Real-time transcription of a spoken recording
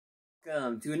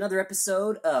welcome to another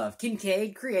episode of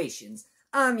Kincaid Creations.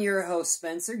 I'm your host,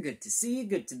 Spencer. Good to see you,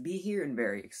 good to be here, and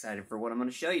very excited for what I'm going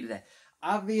to show you today.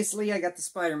 Obviously, I got the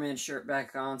Spider-Man shirt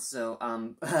back on, so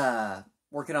I'm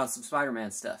working on some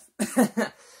Spider-Man stuff.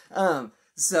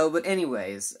 But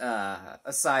anyways,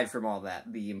 aside from all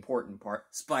that, the important part,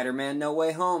 Spider-Man No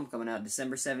Way Home, coming out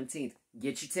December 17th.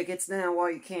 Get your tickets now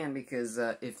while you can, because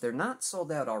if they're not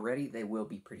sold out already, they will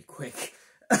be pretty quick.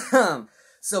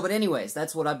 But anyways,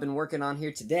 that's what I've been working on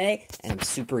here today, and I'm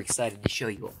super excited to show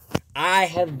you all. I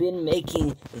have been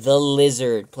making the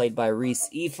Lizard, played by Rhys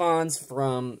Ifans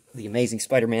from The Amazing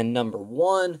Spider-Man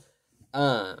 #1.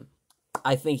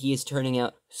 I think he is turning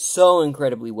out so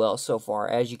incredibly well so far.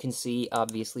 As you can see,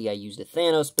 obviously I used a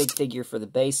Thanos big figure for the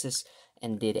basis,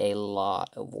 and did a lot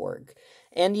of work.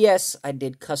 And yes, I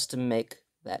did custom make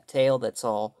that tail. That's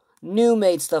all new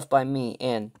made stuff by me,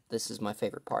 and this is my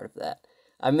favorite part of that.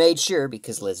 I made sure,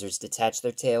 because lizards detach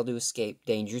their tail to escape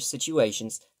dangerous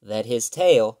situations, that his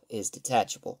tail is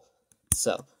detachable.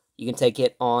 So, you can take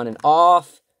it on and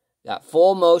off, got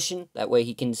full motion, that way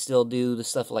he can still do the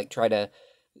stuff like try to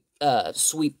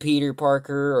sweep Peter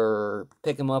Parker, or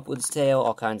pick him up with his tail,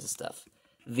 all kinds of stuff.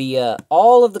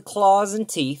 All of the claws and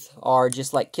teeth are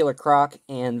just like Killer Croc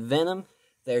and Venom.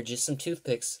 They're just some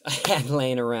toothpicks I had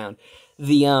laying around.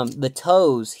 The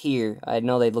toes here, I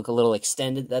know they look a little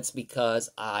extended. That's because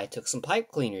I took some pipe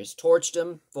cleaners, torched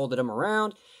them, folded them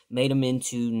around, made them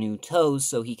into new toes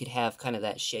so he could have kind of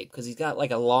that shape. Because he's got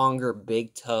like a longer,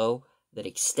 big toe that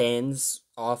extends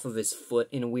off of his foot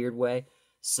in a weird way.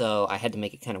 So I had to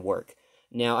make it kind of work.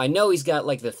 Now, I know he's got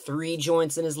like the 3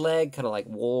 joints in his leg, kind of like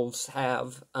wolves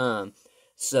have.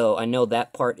 So I know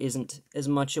that part isn't as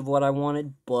much of what I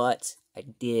wanted, but I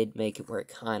did make it where it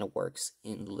kind of works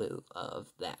in lieu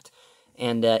of that.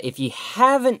 And if you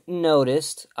haven't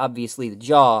noticed, obviously the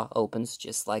jaw opens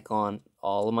just like on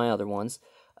all of my other ones.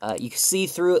 You can see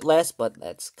through it less, but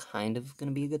that's kind of going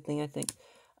to be a good thing, I think.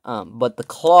 But the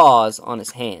claws on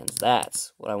his hands,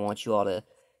 that's what I want you all to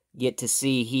get to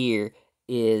see here,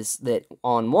 is that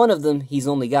on one of them, he's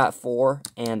only got 4,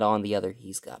 and on the other,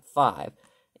 he's got 5.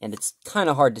 And it's kind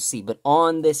of hard to see, but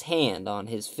on this hand, on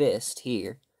his fist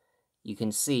here, you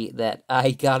can see that I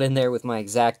got in there with my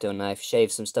X-Acto knife,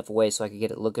 shaved some stuff away so I could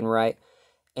get it looking right.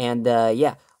 And,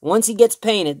 yeah, once he gets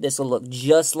painted, this will look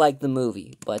just like the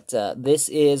movie. But this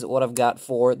is what I've got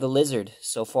for the Lizard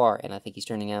so far, and I think he's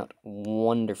turning out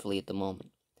wonderfully at the moment.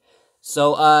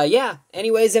 So, yeah,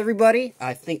 anyways, everybody,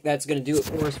 I think that's going to do it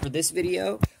for us for this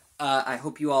video. I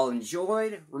hope you all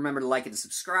enjoyed. Remember to like and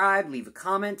subscribe, leave a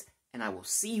comment, and I will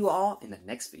see you all in the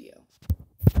next video.